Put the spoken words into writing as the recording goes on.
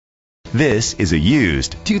This is a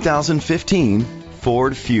used 2015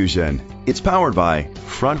 Ford Fusion. It's powered by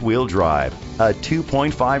front-wheel drive, a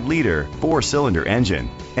 2.5-liter four-cylinder engine,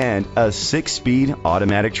 and a 6-speed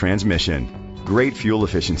automatic transmission. Great fuel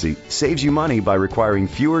efficiency saves you money by requiring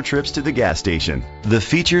fewer trips to the gas station. The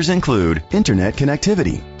features include internet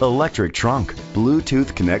connectivity, electric trunk,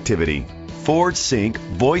 Bluetooth connectivity, Ford Sync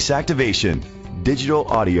voice activation, digital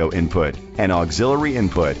audio input and auxiliary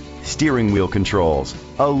input, steering wheel controls,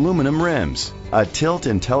 aluminum rims, a tilt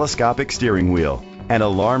and telescopic steering wheel, an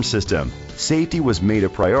alarm system. Safety was made a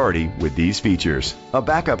priority with these features: a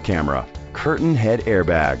backup camera, curtain head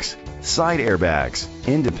airbags, side airbags,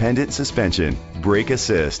 independent suspension, brake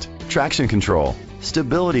assist, traction control,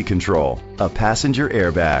 stability control, a passenger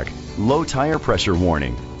airbag, low tire pressure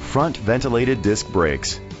warning, front ventilated disc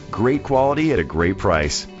brakes. Great quality at a great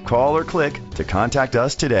price. Call or click to contact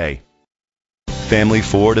us today. Family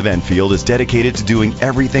Ford of Enfield is dedicated to doing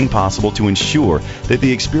everything possible to ensure that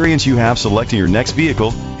the experience you have selecting your next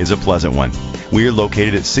vehicle is a pleasant one. We are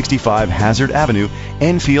located at 65 Hazard Avenue,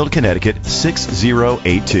 Enfield, Connecticut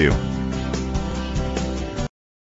 6082.